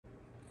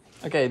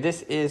Okay,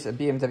 this is a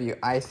BMW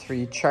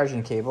i3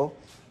 charging cable,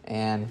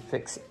 and the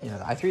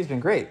i3 has been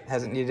great.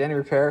 Hasn't needed any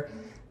repair.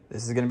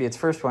 This is going to be its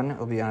first one.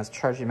 It'll be on its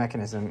charging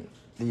mechanism.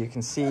 You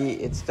can see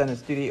it's done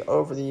its duty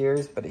over the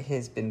years, but it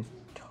has been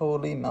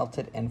totally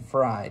melted and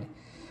fried.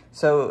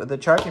 So the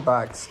charging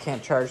box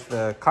can't charge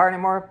the car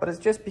anymore, but it's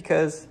just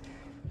because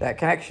that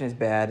connection is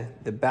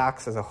bad. The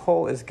box as a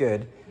whole is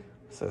good.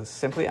 So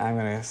simply, I'm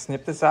going to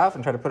snip this off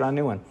and try to put on a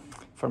new one.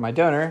 For my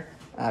donor,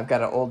 I've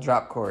got an old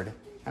drop cord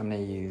I'm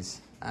going to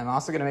use. I'm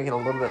also going to make it a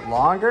little bit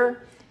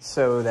longer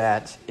so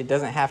that it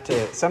doesn't have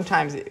to,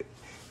 sometimes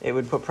it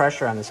would put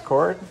pressure on this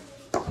cord.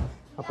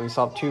 Hopefully we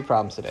solved two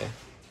problems today.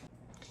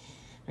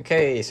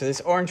 Okay, so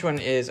this orange one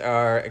is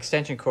our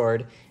extension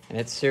cord, and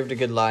it's served a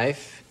good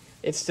life.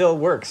 It still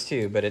works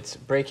too, but it's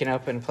breaking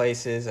up in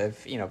places.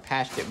 I've,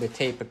 patched it with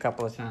tape a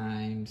couple of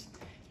times.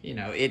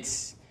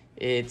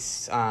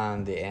 It's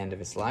on the end of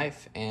its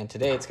life, and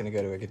today it's going to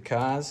go to a good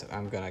cause.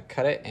 I'm going to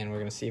cut it, and we're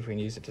going to see if we can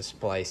use it to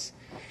splice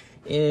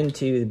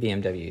into the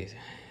BMW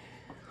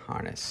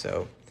harness.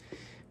 So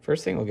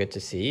first thing we'll get to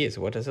see is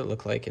what does it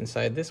look like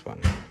inside this one.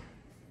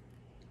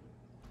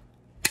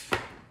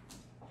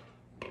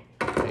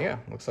 There you go.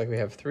 Looks like we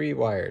have 3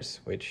 wires,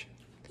 which...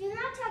 Do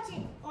not touch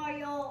it or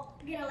you'll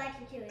get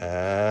electrocuted.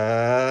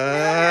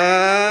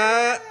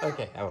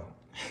 Okay, I won't.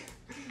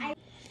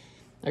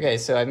 Okay,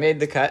 so I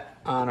made the cut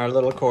on our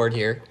little cord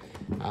here,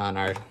 on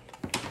our,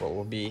 what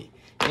will be,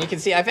 and you can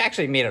see I've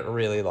actually made it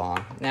really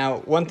long. Now,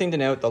 one thing to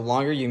note, the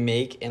longer you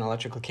make an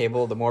electrical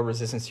cable, the more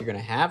resistance you're gonna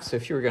have. So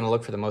if you were gonna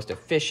look for the most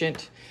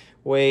efficient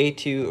way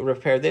to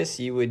repair this,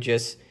 you would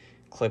just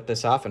clip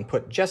this off and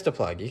put just a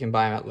plug. You can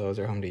buy them at Lowe's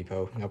or Home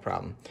Depot, no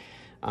problem.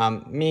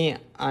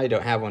 I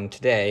don't have one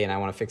today, and I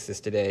wanna fix this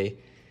today.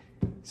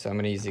 So I'm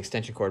going to use the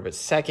extension cord, but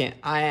second,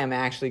 I am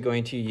actually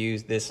going to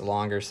use this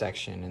longer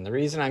section. And the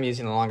reason I'm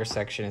using the longer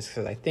section is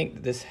because I think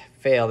that this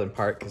failed in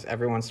part because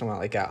every once in a while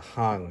it got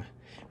hung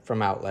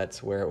from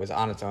outlets where it was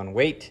on its own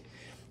weight.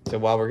 So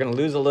while we're going to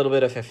lose a little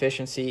bit of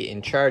efficiency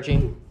in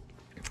charging,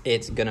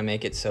 it's going to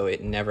make it so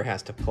it never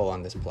has to pull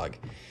on this plug.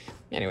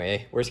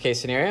 Anyway, worst case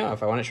scenario,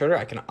 if I want it shorter,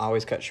 I can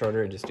always cut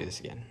shorter and just do this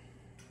again.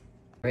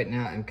 Right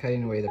now I'm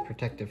cutting away the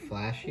protective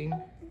flashing,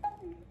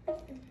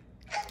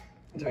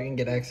 so we can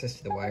get access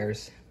to the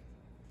wires.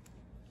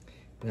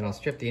 And then I'll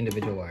strip the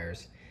individual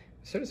wires.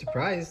 I'm sort of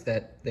surprised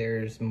that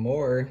there's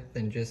more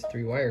than just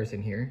 3 wires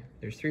in here.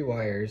 There's 3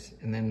 wires,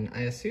 and then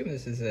I assume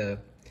this is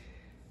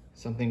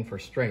something for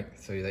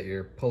strength, so that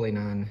you're pulling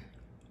on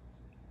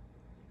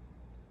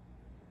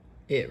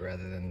it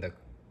rather than the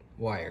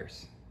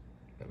wires.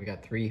 But we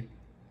got 3,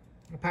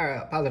 a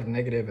positive,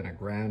 negative, and a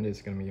ground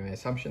is going to be my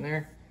assumption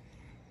there.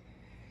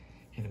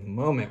 In a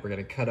moment, we're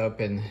going to cut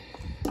open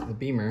the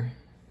beamer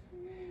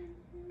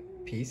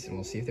piece and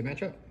we'll see if they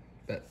match up.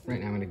 But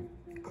right now I'm going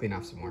to clean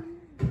off some more.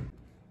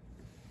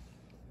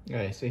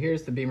 Okay, so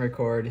here's the beamer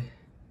cord.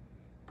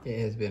 It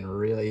has been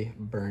really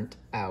burnt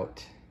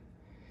out.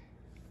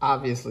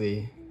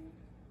 Obviously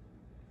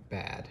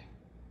bad,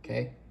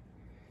 okay?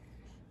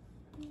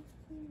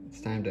 It's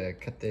time to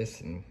cut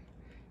this and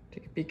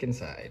take a peek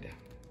inside.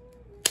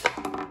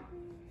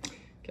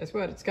 Guess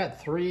what? It's got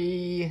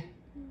 3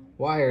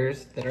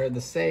 wires that are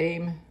the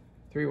same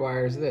 3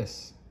 wires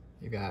this.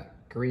 You got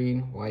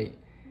green, white,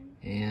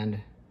 and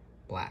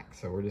black.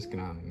 So we're just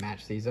gonna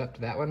match these up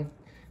to that one.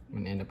 I'm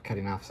gonna end up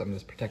cutting off some of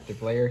this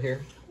protective layer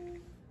here.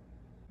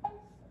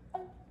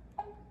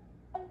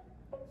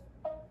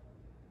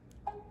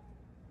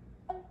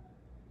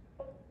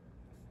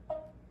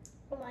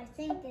 Well, I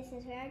think this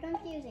is very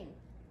confusing.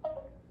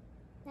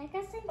 I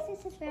think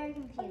this is very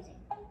confusing.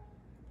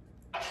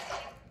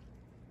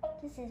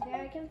 This is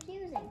very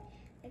confusing.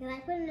 Because I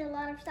put in a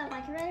lot of stuff.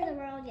 Like really the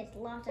world gets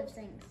lots of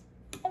things.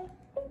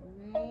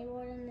 Way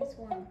more than this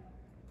one.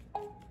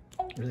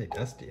 Really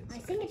dusty inside. I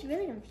think it's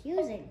really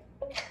confusing.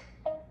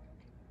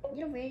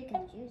 You're really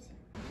confusing.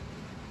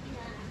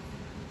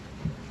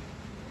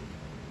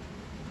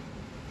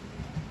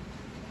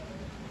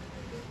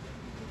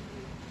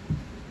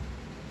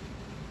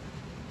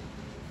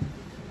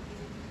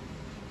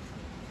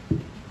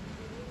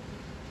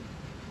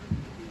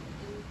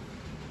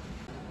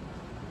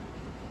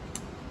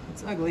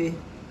 It's ugly,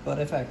 but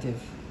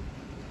effective.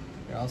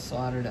 They're all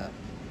soldered up.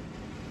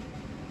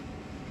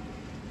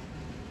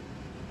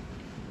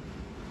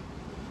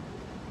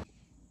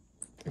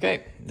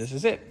 Okay, this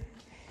is it.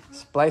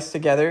 Splice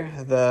together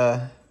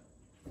the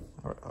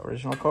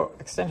original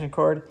extension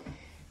cord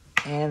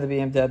and the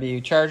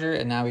BMW charger,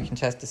 and now we can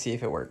test to see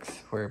if it works.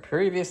 Where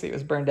previously it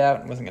was burned out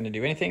and wasn't going to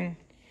do anything.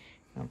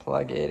 I'm going to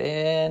plug it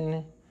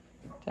in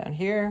down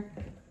here.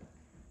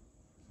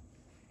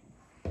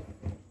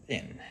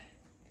 In.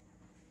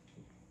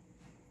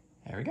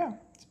 There we go.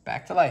 It's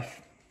back to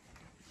life.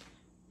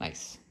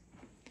 Nice.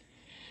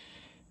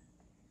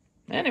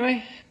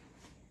 Anyway,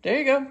 there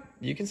you go.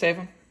 You can save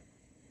them.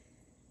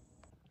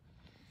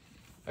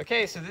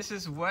 Okay, so this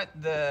is what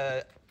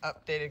the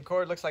updated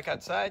cord looks like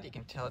outside. You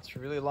can tell it's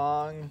really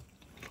long.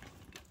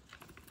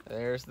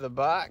 There's the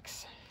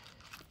box.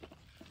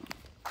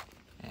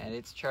 And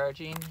it's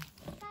charging.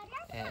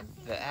 And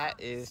that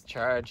is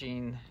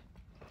charging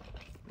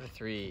the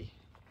 3.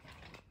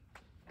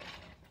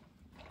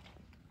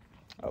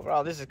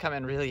 Overall, this has come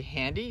in really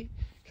handy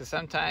because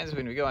sometimes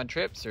when we go on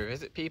trips or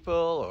visit people,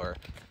 or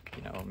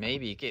you know,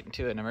 maybe get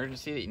into an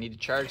emergency that you need to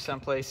charge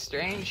someplace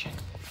strange,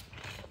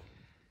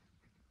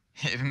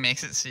 it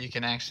makes it so you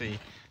can actually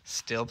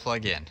still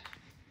plug in.